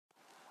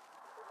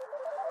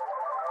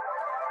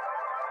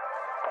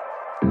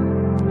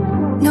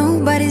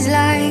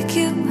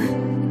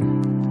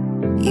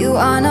You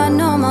are not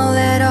normal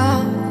at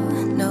all,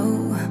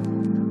 no.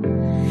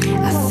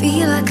 I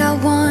feel like I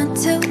want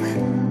to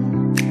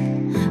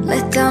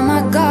let down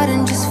my guard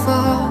and just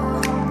fall.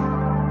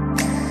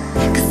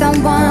 Cause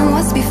someone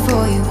was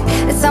before you,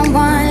 and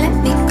someone let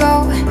me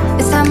go.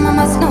 This time I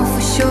must know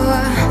for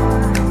sure.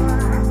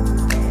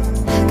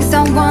 Cause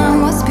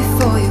someone was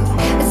before you,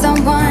 and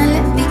someone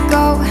let me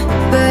go.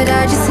 But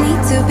I just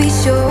need to be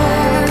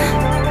sure.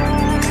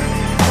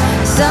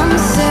 Some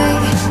say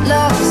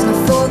love's not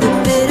for the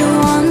bitter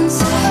ones.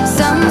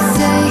 Some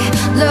say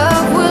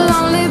love will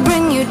only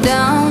bring you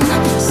down.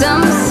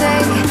 Some say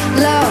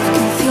love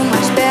can feel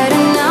much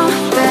better now,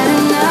 better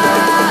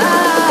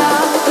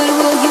now. But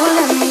will you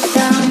let me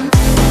down?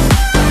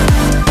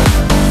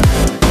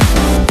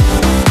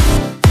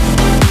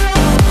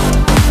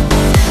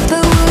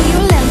 But will you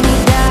let me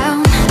down?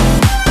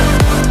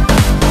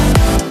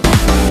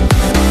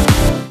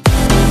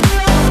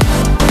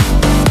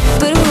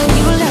 But will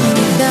you let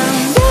me down?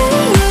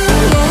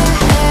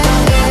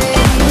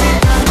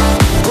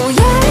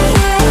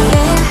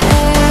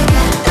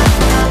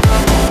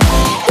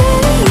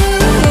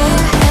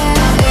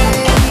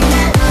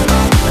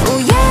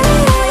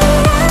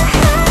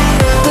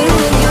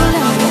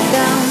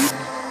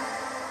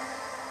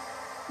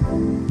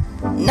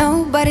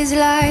 Nobody's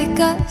like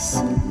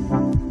us.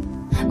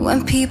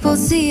 When people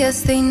see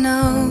us, they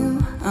know.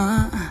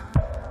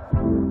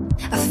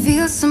 I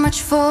feel so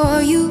much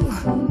for you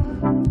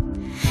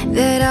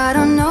that I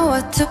don't know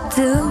what to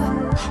do.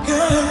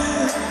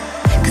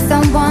 Cause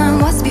someone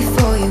was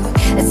before you,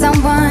 and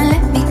someone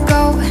let me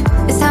go.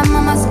 This time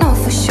I must know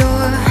for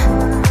sure.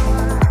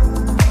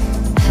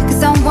 Cause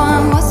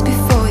someone was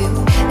before you,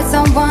 and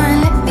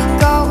someone let me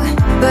go.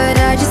 But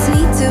I just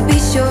need to be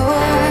sure.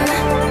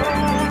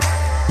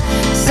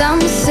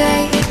 Some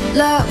say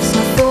love's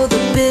not for the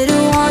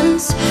bitter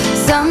ones.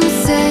 Some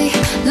say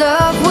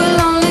love will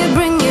only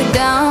bring you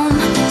down.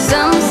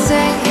 Some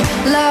say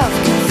love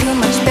can feel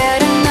much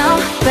better now,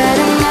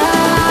 better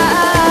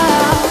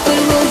now. But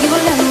will you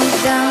let me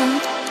down?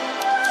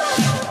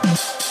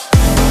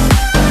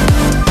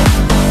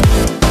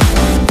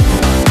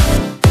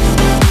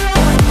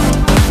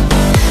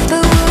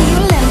 But will you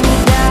let me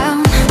down?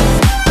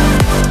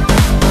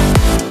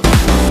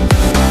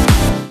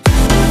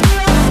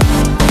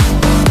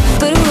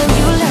 But will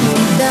you let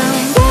me down?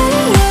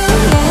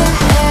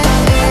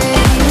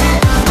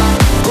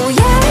 Oh yeah, oh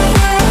yeah.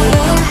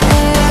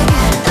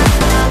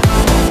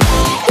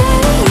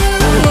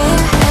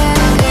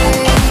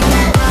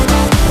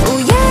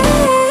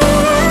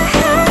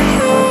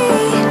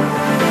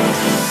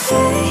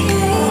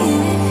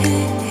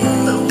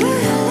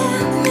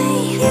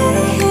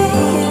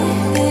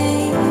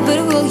 But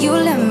will you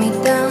let me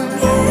down?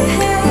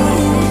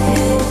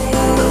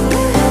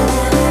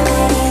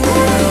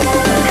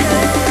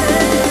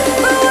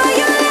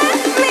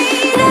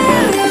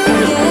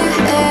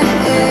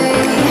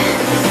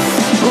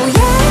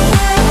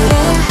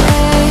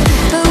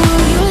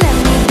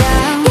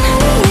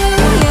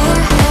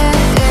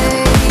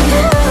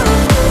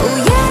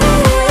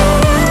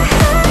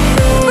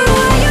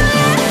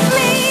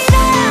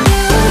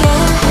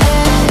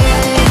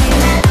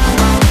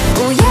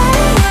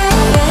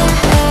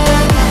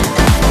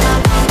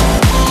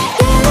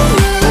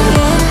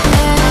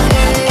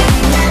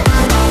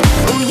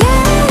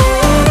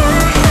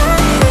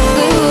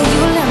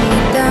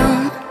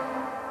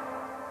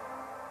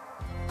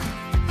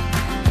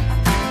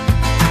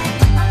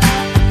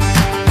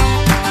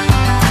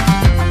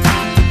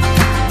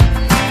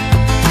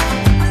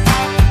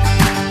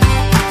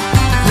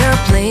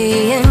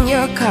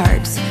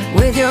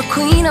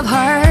 Queen of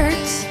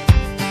hearts,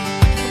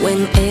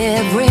 when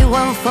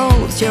everyone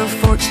folds, your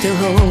fort still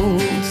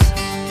holds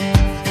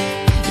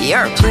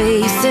your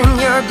place in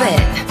your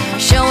bed,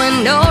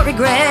 showing no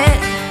regret.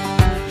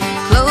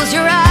 Close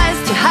your eyes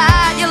to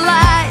hide your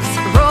lies,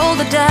 roll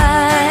the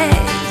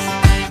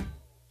dice.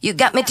 You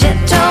got me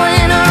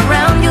tiptoeing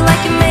around you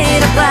like you're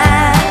made of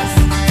glass.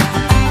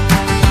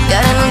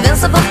 Got an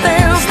invincible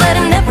fence,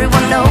 letting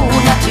everyone know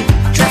not to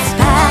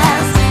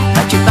trespass.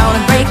 But you're bound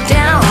to break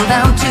down,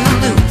 bound to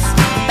lose,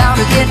 bound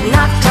to get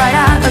knocked right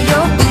out of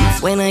your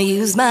boots when I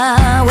use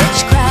my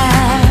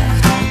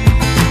witchcraft.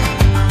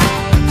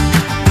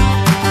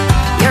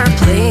 You're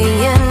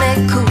playing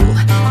it cool,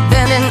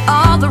 bending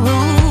all the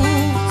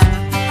rules,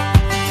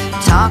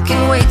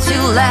 talking way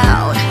too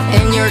loud,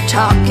 and you're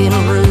talking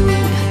rude.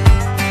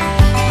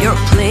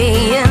 You're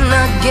playing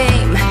a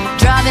game,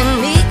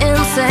 driving me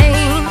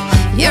insane.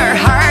 Your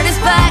heart is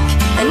back,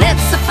 and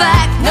it's a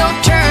fact, no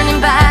turning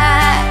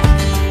back.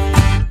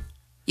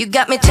 You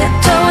got me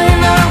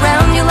tiptoeing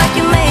around you like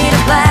you're made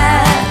of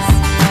glass.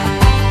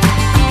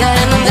 Got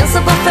an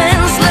invincible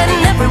fence,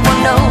 letting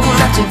everyone know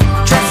not to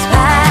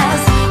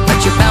trespass. But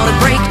you're bound to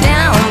break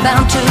down,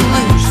 bound to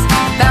lose,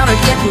 bound to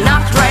get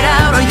knocked right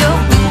out of your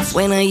boots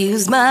when I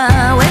use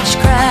my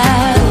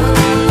witchcraft.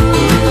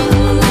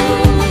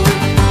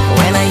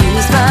 When I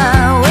use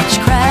my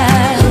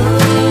witchcraft.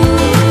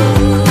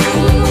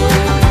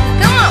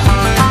 Come on!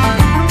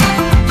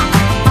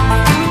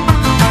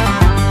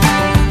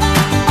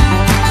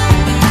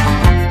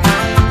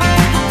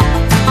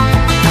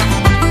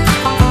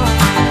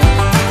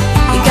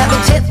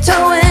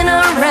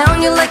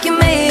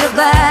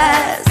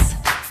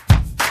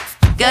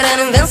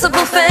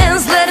 Decibel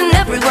fans letting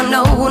everyone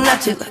know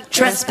not to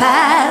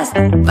trespass.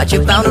 But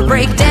you're bound to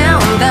break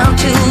down, bound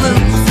to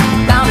lose,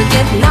 bound to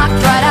get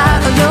knocked right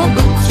out of your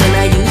boots when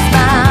I use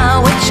my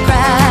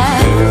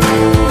witchcraft.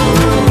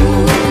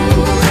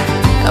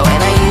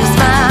 When I use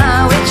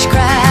my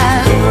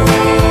witchcraft,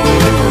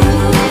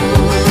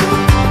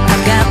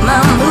 I've got my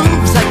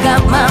moves, I've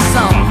got my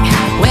song.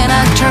 When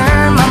I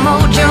turn my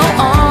mojo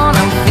on,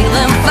 I'm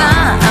feeling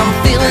fine, I'm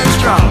feeling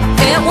strong.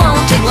 It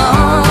won't take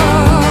long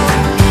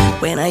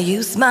when I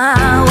use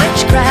my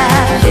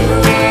witchcraft.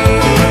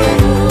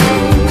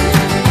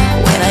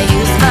 When I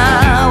use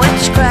my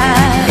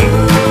witchcraft,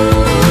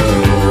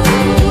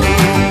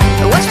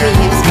 watch me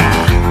use my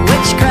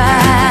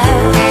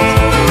witchcraft.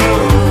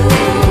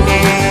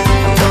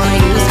 I'm gonna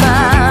use my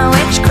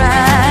witchcraft.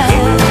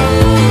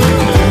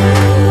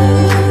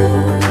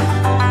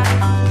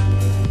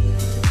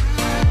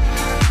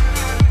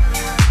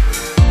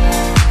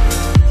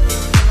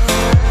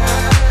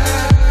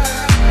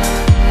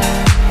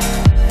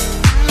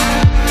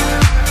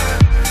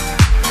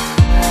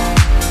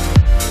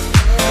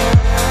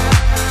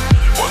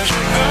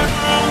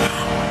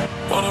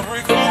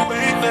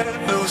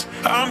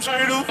 I'm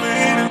tired of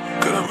waiting,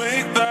 gonna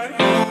make that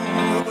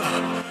move.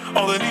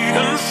 All the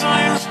neon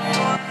signs,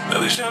 now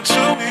they shout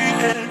to me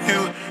and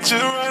you to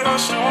write our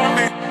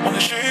story on the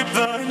shape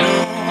that I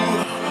knew.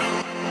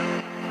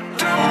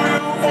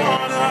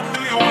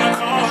 Do you wanna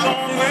come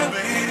along with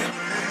me?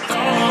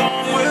 Come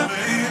along with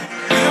me.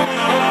 Do you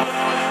wanna?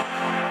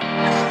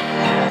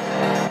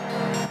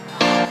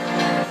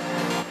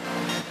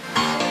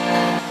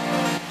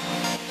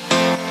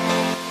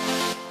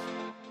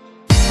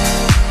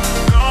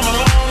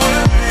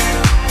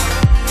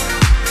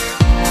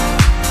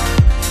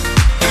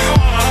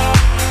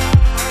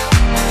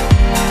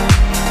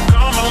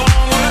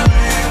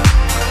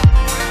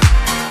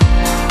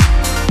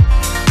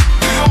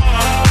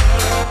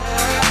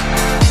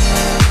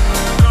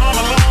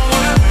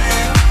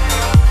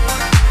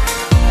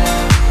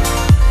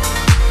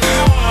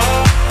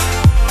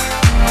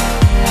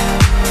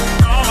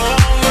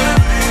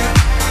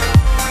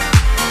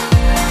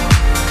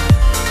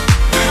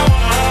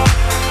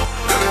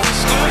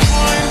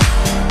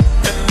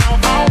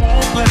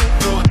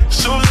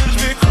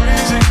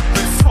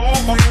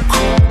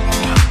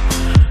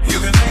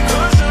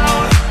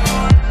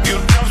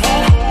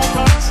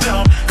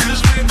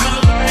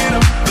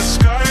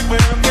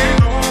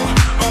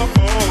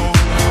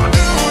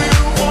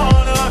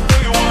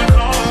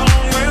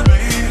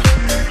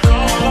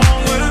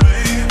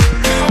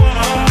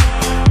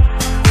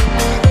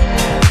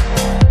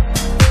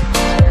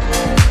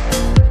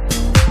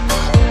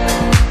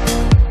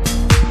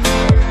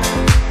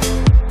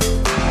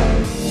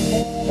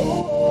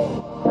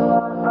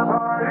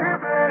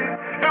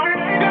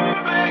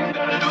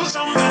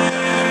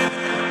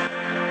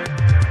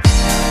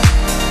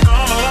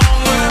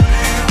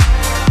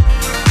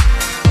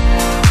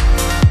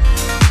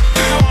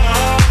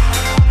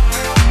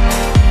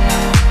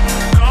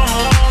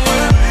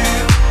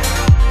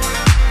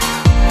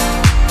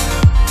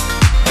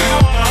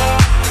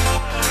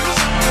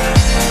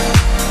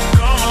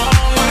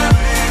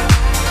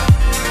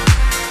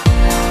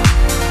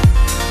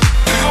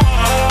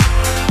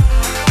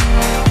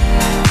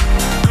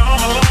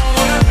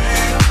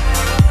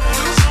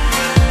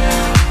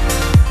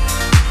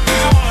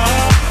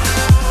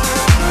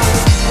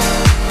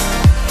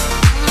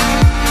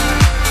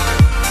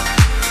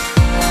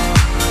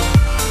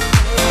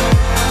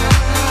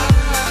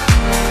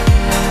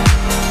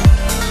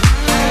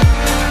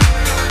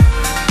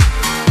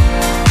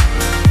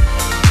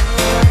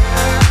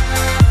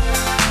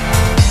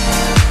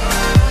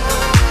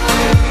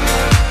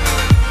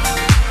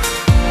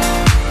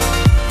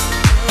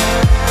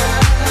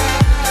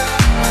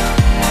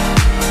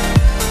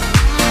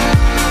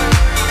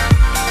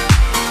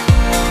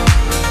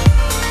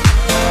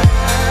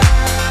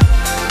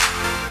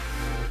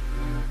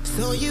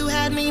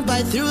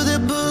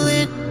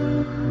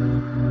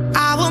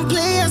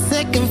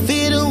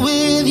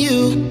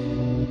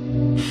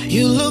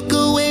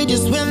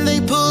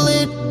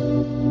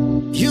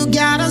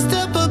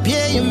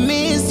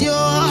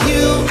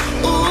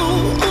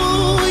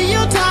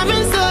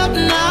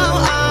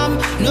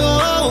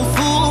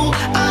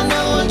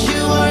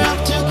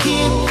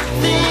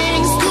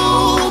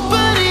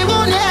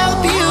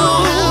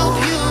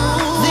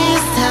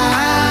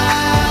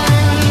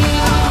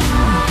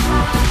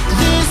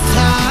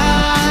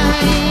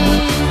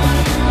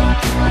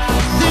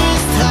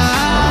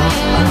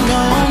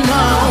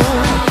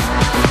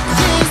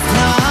 This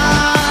time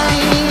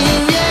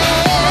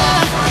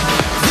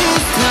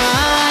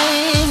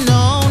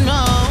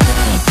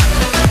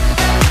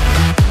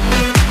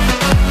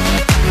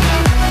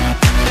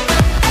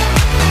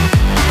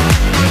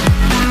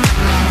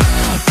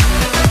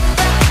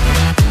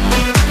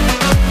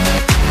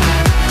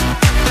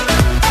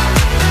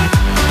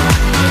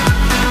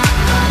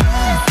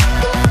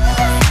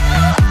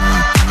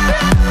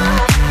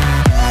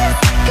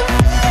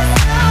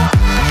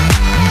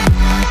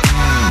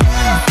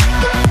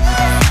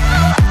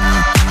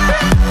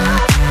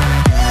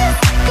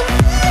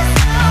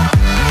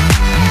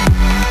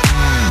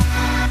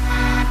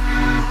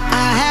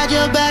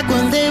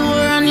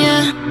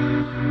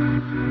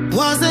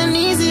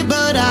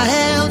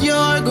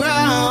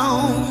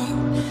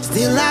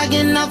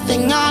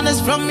nothing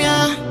honest from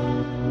ya.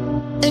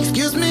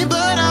 Excuse me,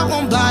 but I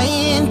won't buy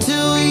into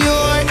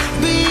your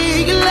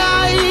big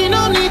lie.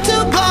 No need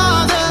to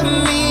bother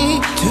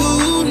me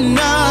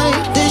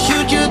tonight. They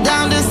shoot you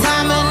down this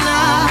time and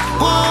I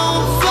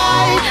won't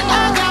fight.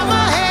 I got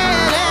my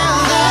head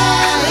held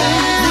high.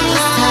 This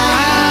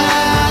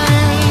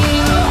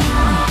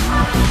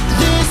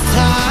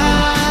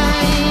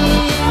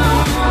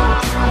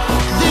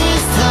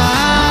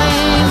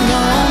time,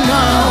 no,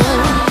 no.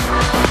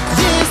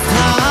 This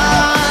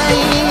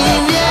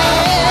time,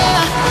 yeah.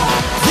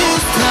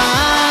 This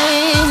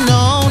time,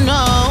 no,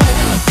 no.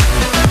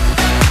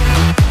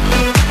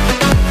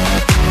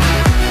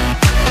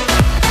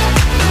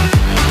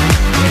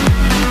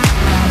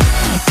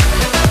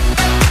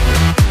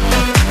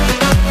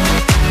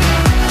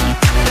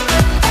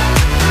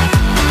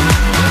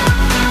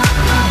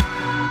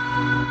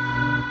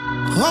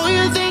 Oh,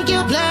 you think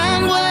your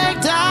plan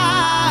worked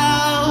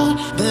out,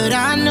 but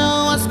I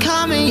know what's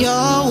coming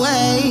your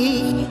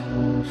way.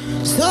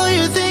 So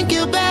you think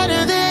you're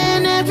better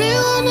than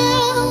everyone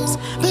else,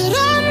 but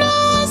I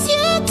know what's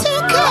yet to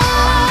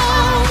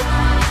come.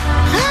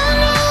 I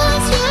know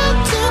what's yet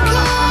to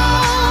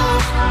come.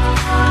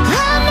 I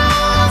know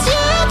what's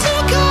yet to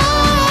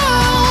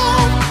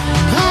come.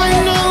 I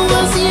know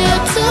what's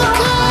yet to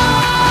come.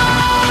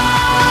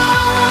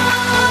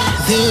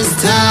 This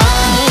time.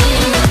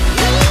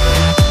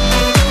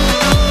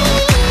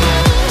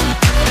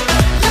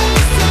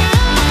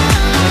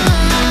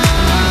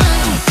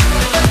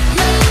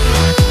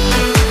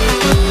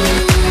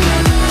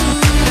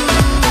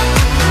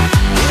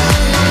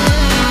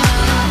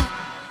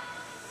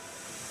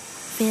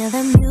 Feel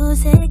the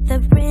music, the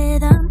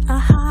rhythm, a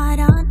heart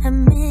on a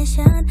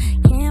mission.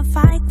 Can't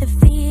fight the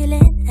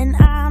feeling, and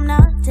I'm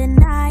not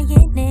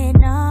denying it,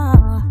 no.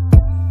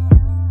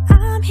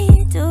 I'm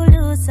here to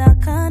lose all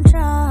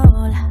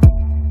control.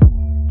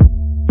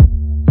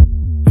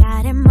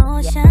 Got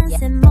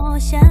emotions in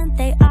motion,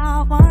 they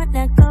all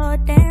wanna go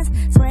dance.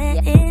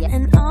 Sweat in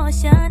an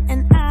ocean,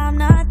 and I'm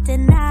not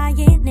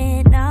denying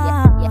it,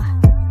 no.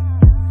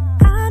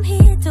 I'm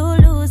here to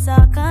lose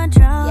all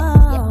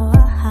control.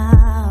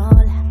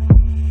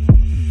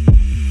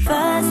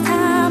 First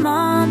time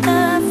on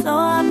the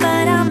floor,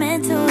 but I'm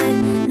into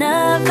it.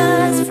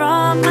 Nervous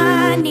from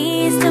my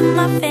knees to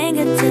my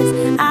fingertips.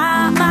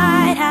 I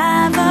might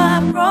have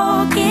a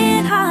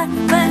broken heart,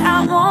 but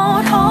I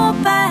won't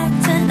hold back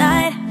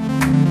tonight.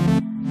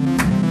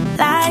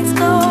 Lights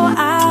go